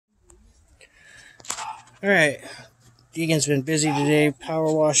Alright, Deegan's been busy today,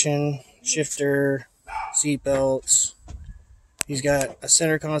 power washing, shifter, seat belts. He's got a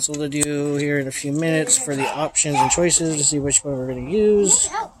center console to do here in a few minutes for the options and choices to see which one we're going to use.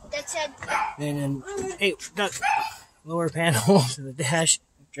 And then, hey, got lower panel to the dash.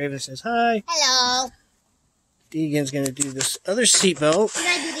 Draven says hi. Hello. Deegan's going to do this other seat belt. I'm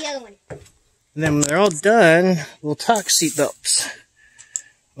going to do the other one. And then when they're all done, we'll talk seat belts.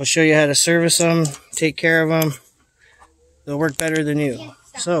 We'll show you how to service them, take care of them. They'll work better than you.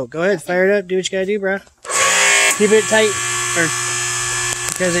 So, go ahead, fire it up, do what you gotta do, bro. Keep it tight,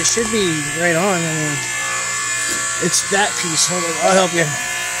 because it should be right on. I mean, it's that piece. Hold on, I'll help you.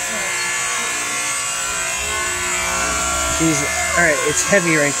 Alright, it's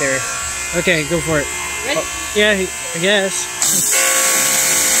heavy right there. Okay, go for it. Ready? Oh, yeah, I guess.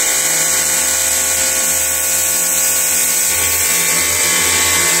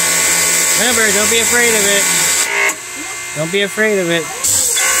 Remember, don't be afraid of it. Don't be afraid of it.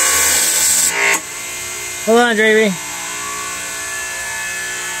 Hold on, Dravy.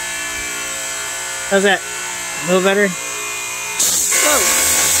 How's that? A little better? Whoa.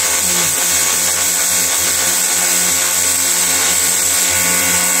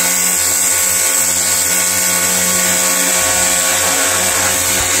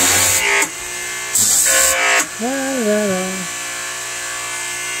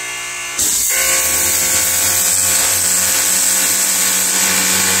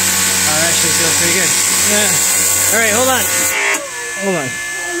 Feels pretty good. Yeah. Alright, hold on. Hold on.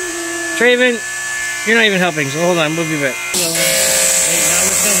 Draven, you're not even helping, so hold on, we'll be back. Wait, now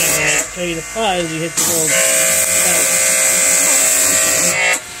we're filming. I'll tell you to pause, you hit the gold.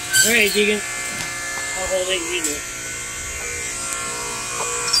 Alright, Deegan. I'll hold it, you do it.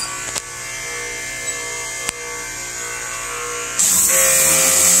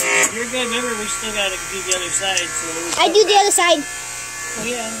 You're good, remember we still gotta do the other side. So I do the other side. Oh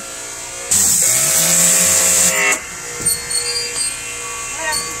yeah.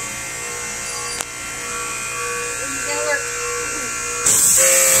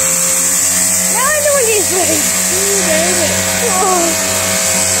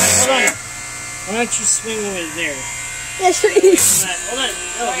 Alright, hold on. Why don't you swing over there? Yes, please. Hold on.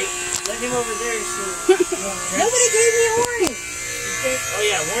 No, let him over there so Nobody gave me a warning. Oh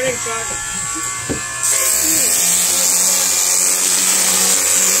yeah, warning shot.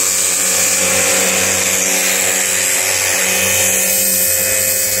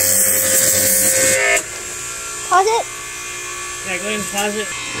 Pause it. Yeah, go ahead and pause it.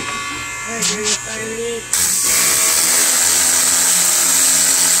 Alright, you're gonna fire it.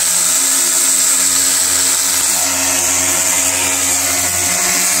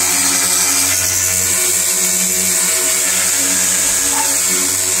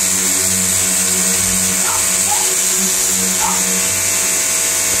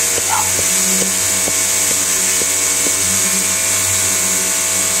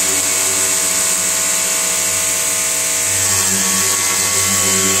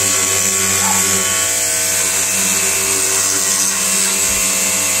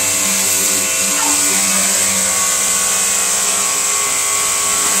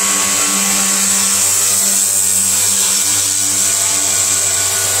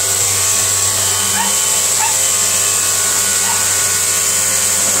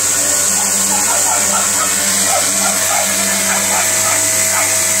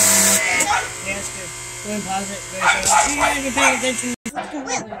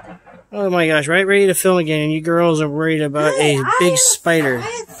 Oh my gosh, right ready to film again, and you girls are worried about a big spider.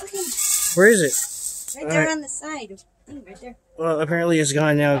 Where is it? Right there on the side. Right there. Well, apparently it's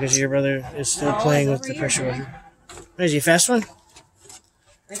gone now because your brother is still playing with the pressure washer. What is he, fast one?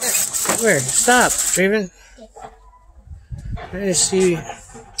 Right there. Where? Stop, Draven. I see.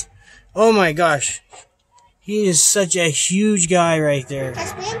 Oh my gosh. He is such a huge guy right there.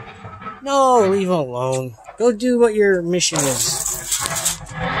 No, leave him alone. Go do what your mission is.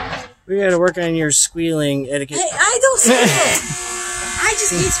 We gotta work on your squealing etiquette. Hey, I don't squeal. I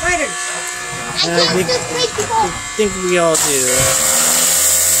just eat spiders. I think we all do.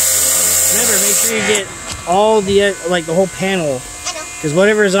 Remember, make sure you get all the, like the whole panel. Because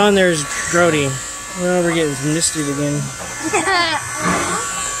whatever is on there is grody. Well, we're getting misted again.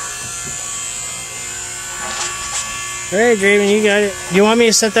 Alright, Draven, you got it. Do you want me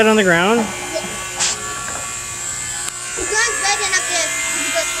to set that on the ground?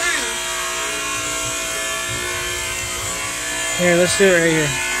 Here, let's do it right here.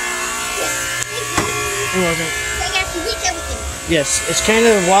 You're welcome. I got to reach everything. Yes, it's kind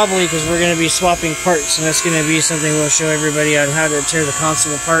of wobbly because we're going to be swapping parts, and that's going to be something we'll show everybody on how to tear the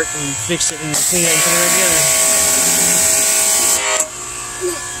console apart and fix it and clean it and put it right together.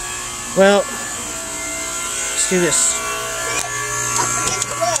 Well, let's do this.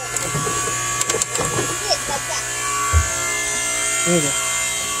 There you go.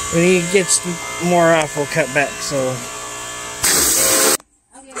 When he gets more off, we'll cut back, so...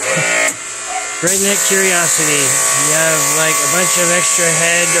 Redneck curiosity. You have like a bunch of extra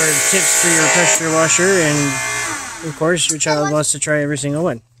head or tips for your pressure washer, and of course your child wants to try every single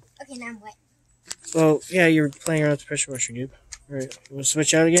one. Okay, now I'm wet. Well, yeah, you're playing around with the pressure washer, dude. Alright, we'll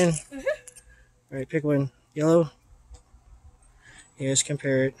switch out again? Alright, pick one. Yellow? Yes,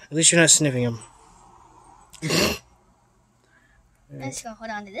 compare it. At least you're not sniffing them. Let's go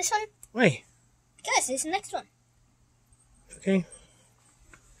hold on to this one. Why? Because this is the next one. Okay.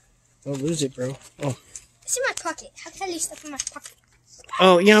 Don't lose it, bro. Oh. It's in my pocket. How can I leave stuff in my pocket?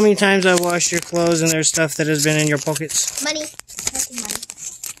 Oh, you know how many times I've washed your clothes and there's stuff that has been in your pockets? Money. Nothing money.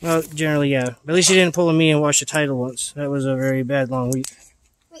 Well, generally, yeah. But at least you didn't pull a me and wash a title once. That was a very bad, long week.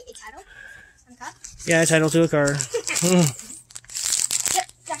 Wait, a title? On top? Yeah, a title to a car. Yep,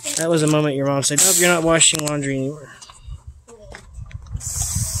 got it. That was a moment your mom said, nope, you're not washing laundry anymore.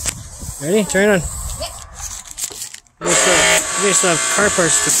 Ready? Turn it on. Yep. We still have car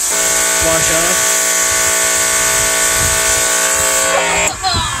parts to wash off.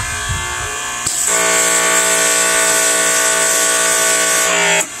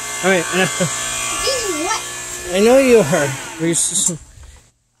 Alright, I know you are.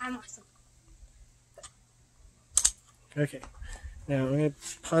 I'm awesome. Okay. Now, I'm going to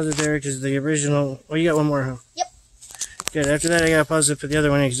pause it there because the original... Oh, you got one more, huh? Yep. Good. After that, I got to pause it for the other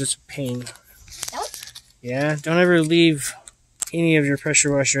one because it's a pain. That one? Yeah, don't ever leave any of your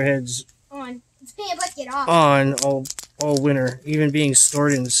pressure washer heads On. It's peanut butter, get off. on all winter, even being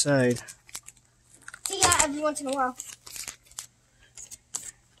stored inside. Take it out every once in a while.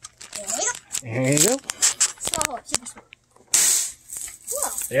 There you go. Small hole, super small. Whoa.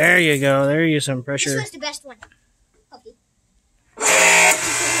 There you go. There you some This pressure. was the best one. Okay.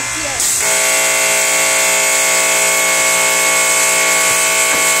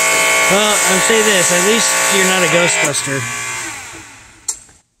 Well, I'll say this. At least you're not a Ghostbuster.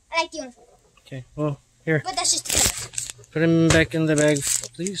 I like the uniform. Okay, well, here. But that's just the color. Put him back in the bag,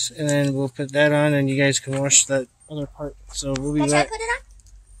 please. And then we'll put that on, and you guys can wash that other part. So we'll be Can I back. put it on?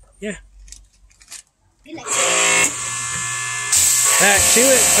 Yeah. Good luck. Back to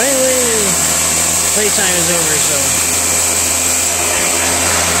it, finally! Playtime is over, so...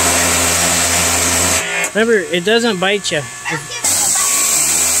 Remember, it doesn't bite you.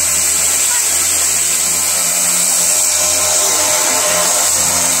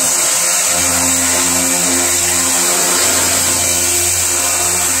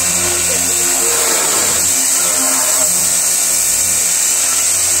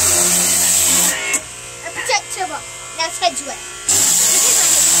 Now it's head to it.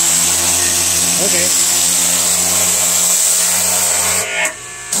 Okay.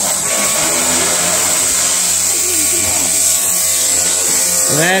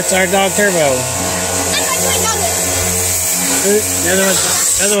 That's our dog Turbo. The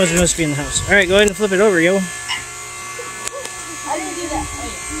other one's must be in the house. Alright, go ahead and flip it over, yo. I didn't do that.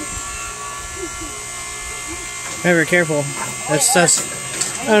 Remember, careful. That's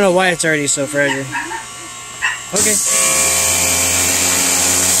I don't know why it's already so fragile. Okay.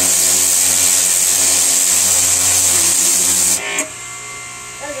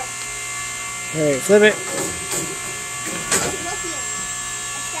 Alright, flip it.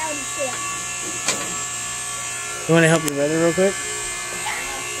 You want to help your brother real quick?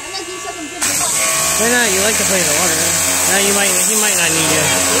 Why not? You like to play in the water. Now he might not need you.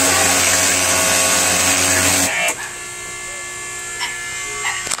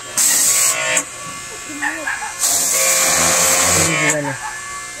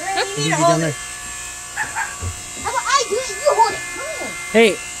 Down there. How about I do it? You hold it. Hey,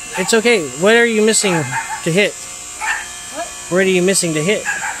 it's okay. What are you missing to hit? What? What are you missing to hit?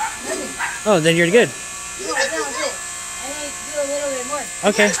 Oh, then you're good. No, that was it. I need to do a little bit more.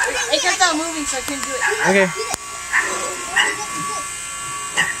 Okay. It kept on moving, so I couldn't do it. Okay.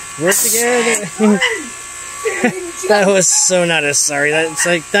 Work together. That was so not a sorry. That's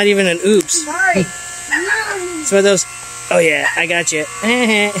like not even an oops. Sorry. It's one of those. Oh yeah, I got you.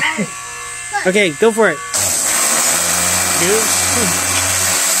 Okay, go for it.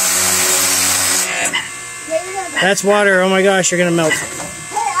 That's water. Oh my gosh, you're gonna melt.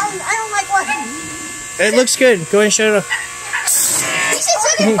 Hey, I don't like water. It looks good. Go ahead and shut it off. You said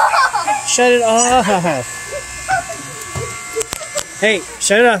shut it off. Shut it off. Hey,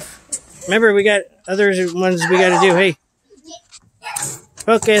 shut it off. Remember, we got other ones we got to do. Hey.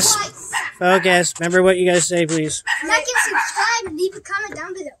 Focus. Focus. Remember what you guys say, please. Like and subscribe and leave a comment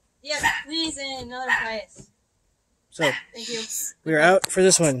down below. Yep, please, and notify us. So, Thank you. we are out for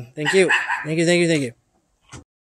this one. Thank you. Thank you, thank you, thank you.